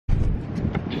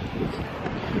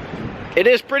It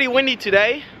is pretty windy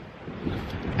today.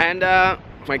 And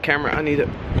my camera, I need to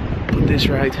put this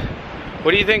right.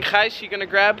 What do you think, Gijs? You gonna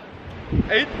grab?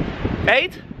 8.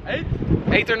 8? 8?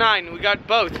 8 or 9, we got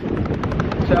both.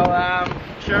 So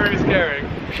Sharing is caring.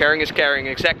 sharing is caring,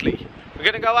 exactly. We're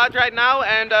gonna go out right now,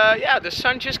 and yeah, the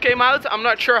sun just came out. I'm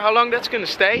not sure how long that's gonna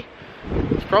stay.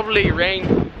 It's probably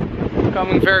rain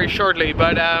coming very shortly,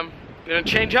 but gonna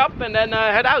change up and then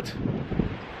head out.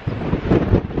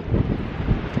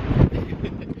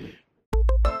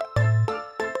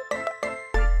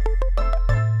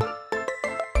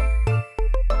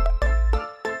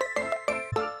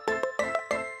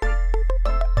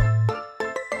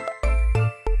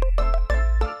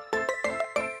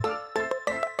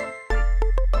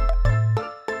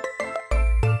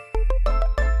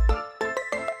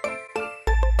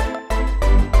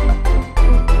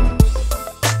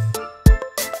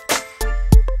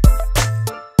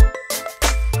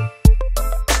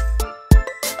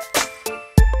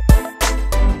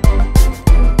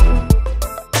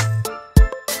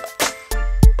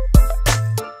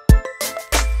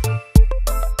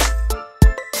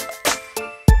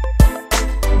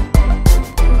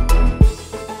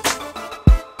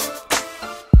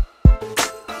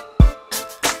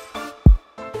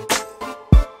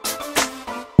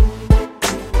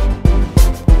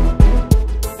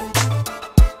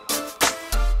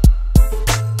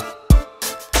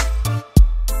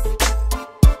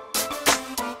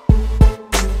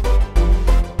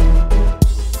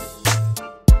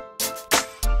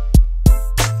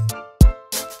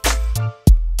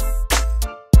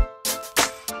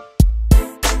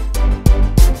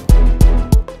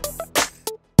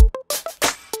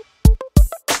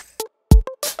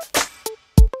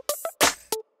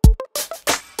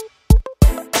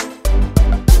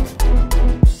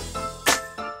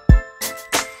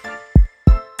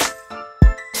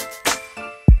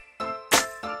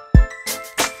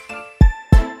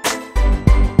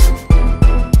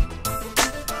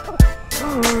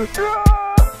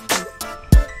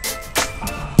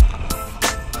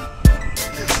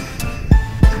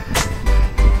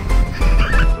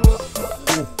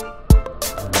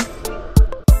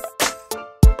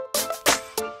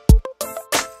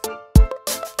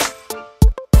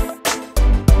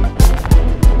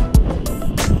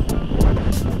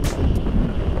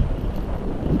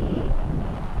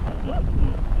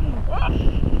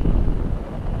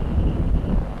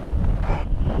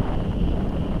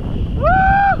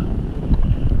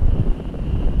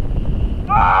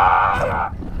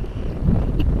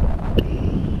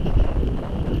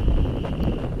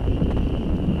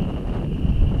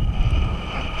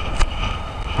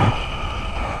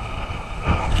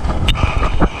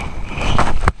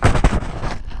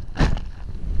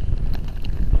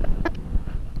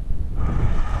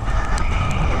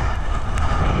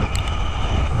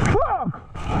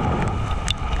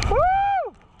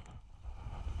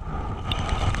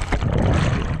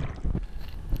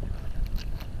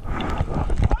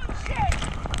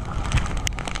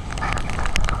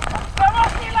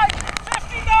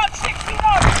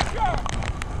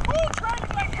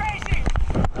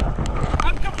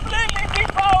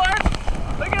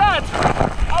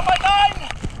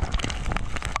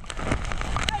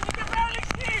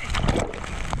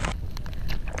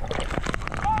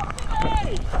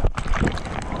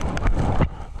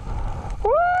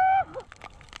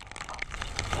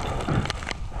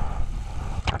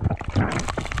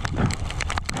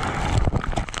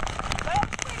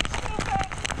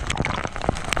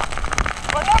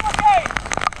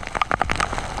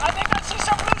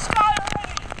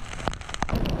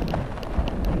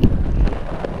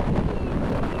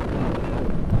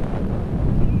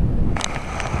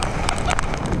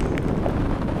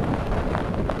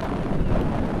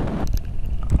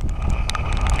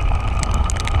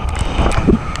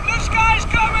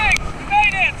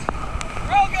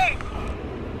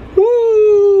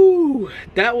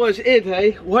 That was it,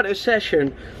 hey? What a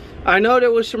session. I know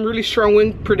there was some really strong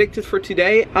wind predicted for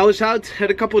today. I was out,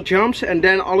 had a couple of jumps, and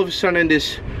then all of a sudden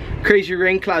this crazy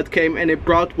rain cloud came and it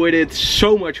brought with it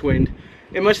so much wind.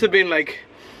 It must have been like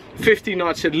 50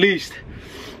 knots at least.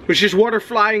 It was just water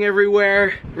flying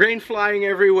everywhere, rain flying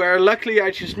everywhere. Luckily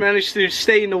I just managed to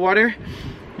stay in the water,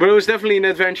 but it was definitely an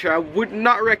adventure. I would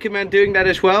not recommend doing that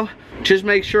as well. Just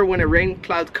make sure when a rain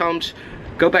cloud comes,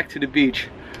 go back to the beach,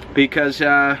 because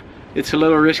it's a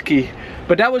little risky.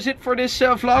 But that was it for this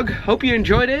vlog. Hope you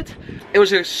enjoyed it. It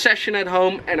was a session at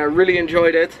home and I really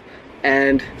enjoyed it.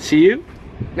 And see you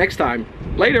next time.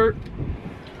 Later.